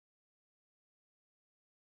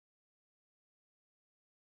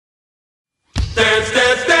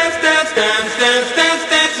dance, dance, dance,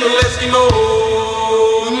 dance, little Eskimo.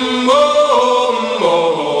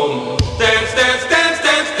 Dance, dance, dance,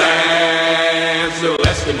 dance, dance, little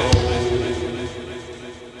Eskimo.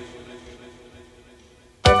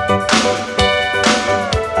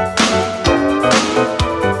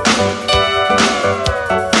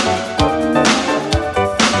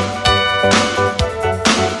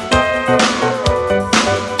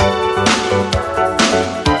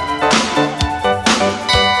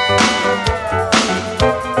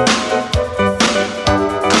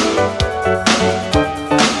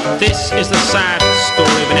 This is the sad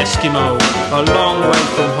story of an Eskimo, a long way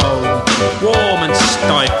from home, warm and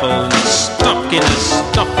stifled, stuck in a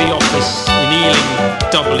stuffy office in Ealing,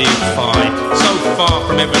 W5, so far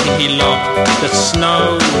from everything he loved, the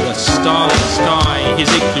snow, the starlit sky, his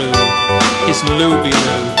igloo, his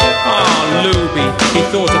Luby-Loo. Ah, Luby, he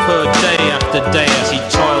thought of her day after day as he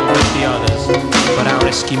toiled with the others. But our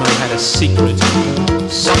Eskimo had a secret,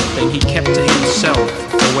 something he kept to himself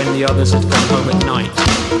for when the others had gone home at night.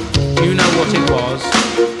 You know what it was?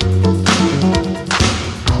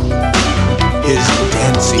 His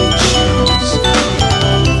dancing shoes.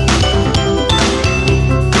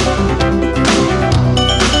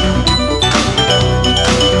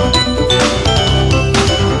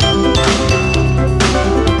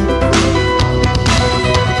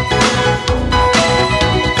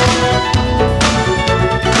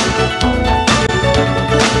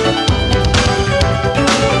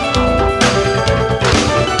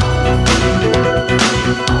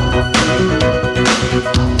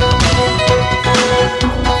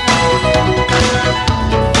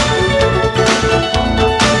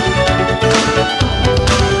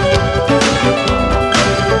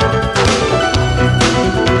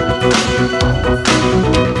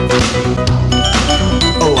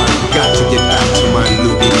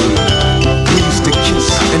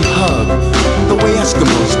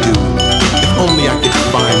 Eskimos do. If only I could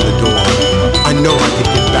find the door. I know I could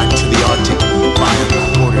get back to the Arctic by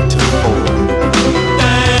 3:45.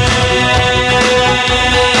 Dance,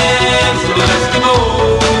 little Eskimo.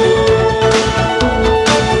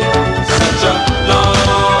 Such a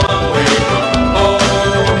long way from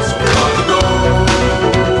home, so far to go.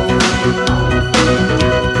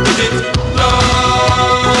 Is it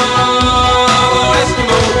love,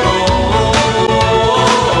 Eskimo?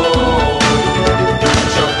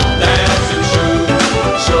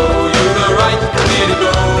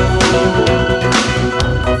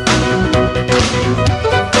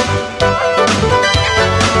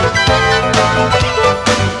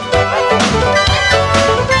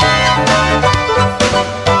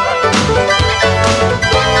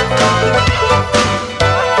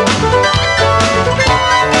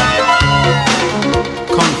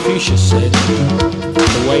 Confucius said,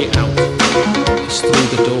 the way out is through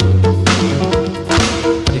the door.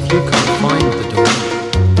 But if you can't find the door,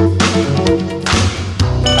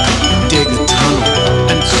 dig a tunnel.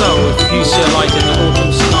 And so, if you see a light in the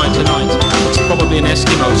autumn sky tonight, it's probably an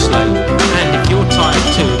Eskimo sleigh. And if you're tired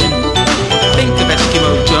too, then think of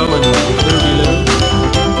Eskimo Joe and Luby-Loo,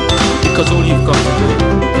 because all you've got to do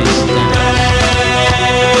is dance.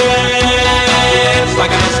 Dance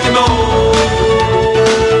like an Eskimo.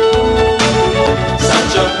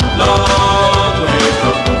 Such a long way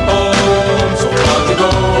from home, so far to go.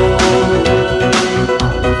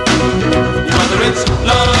 Whether it's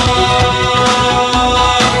love,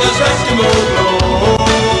 this Eskimo glow.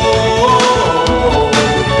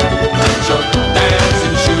 Let your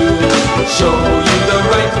dancing shoes show you the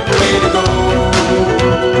right way to go.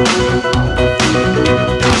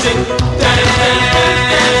 Sing, dance, dance,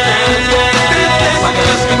 dance like an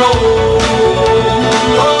Eskimo.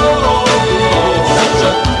 Such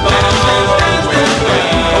a dance, dance, dance, dance,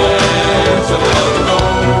 dance, so far to go.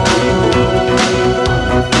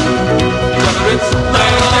 Whether it's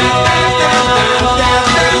dance, dance, dance, dance, dance,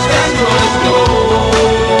 dance, dance, so let's go.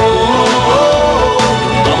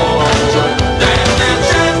 Dance, dance,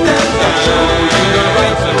 dance, dance, dance, show you the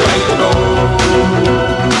right way to go.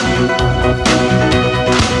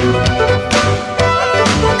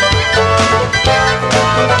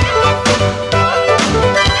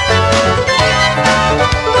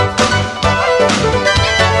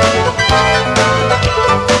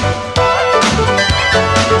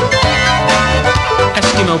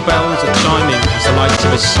 Eskimo bells are chiming as the lights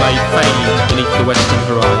of his sleigh fade beneath the western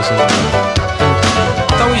horizon.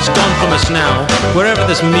 And though he's gone from us now, wherever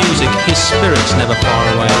there's music, his spirit's never far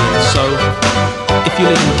away. And so, if you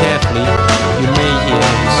listen carefully, you may hear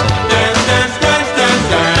him say, Dance, dance, dance, dance,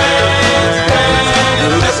 dance, dance,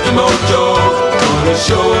 little Eskimo Joe, gonna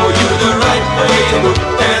show you the right way to move.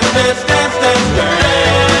 Dance, dance, dance, dance,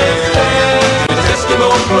 dance, dance.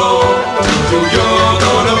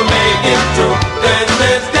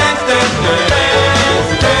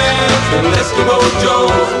 Eskimo Joe,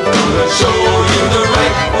 gonna show you the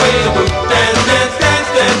right way to move. Dance, dance, dance,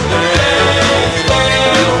 dance, dance. The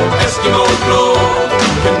old Eskimo flow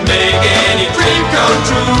can make any dream come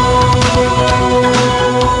true.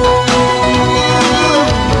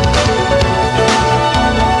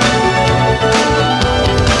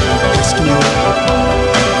 Eskimo,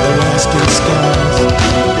 Alaskan skies,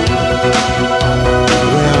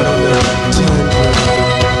 way out on the tundra,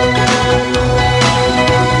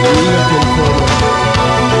 looking for the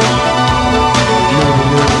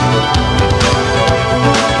moon.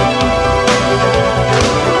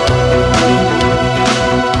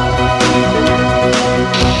 Go,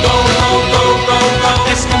 go, go, go, go,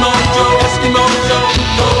 Eskimo Joe, Eskimo Joe.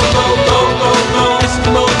 Go, go, go, go, go,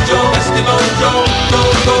 Eskimo Joe, Eskimo Joe. Go,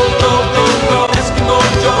 go, go, go, go, Eskimo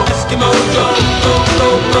Joe, Eskimo Joe. Go, go,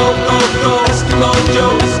 go, go, go, Eskimo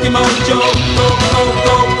Joe, Eskimo Joe. Go, go, go,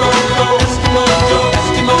 go, go,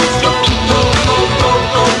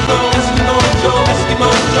 Eskimo Joe, Eskimo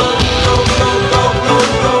Joe. Go, go, go, go,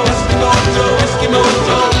 go, Eskimo Joe, Eskimo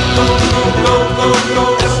Joe. Go, go, go, go, go,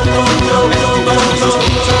 Eskimo Joe,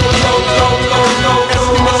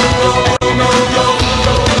 Eskimo Joe.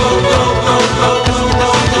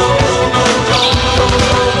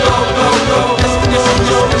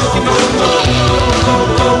 Go,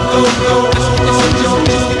 go, go, go, go, Eskimo Joe, Eskimo Joe.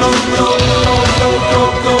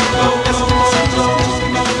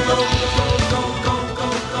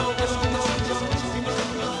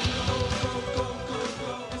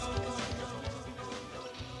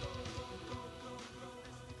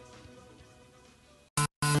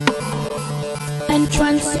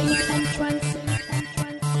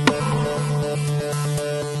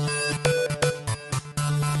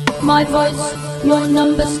 My voice, your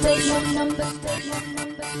number station.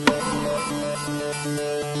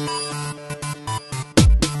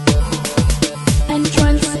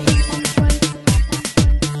 Entrancing.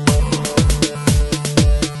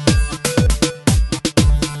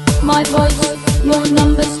 My voice, your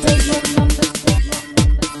number station.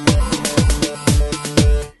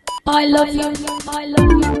 I love you.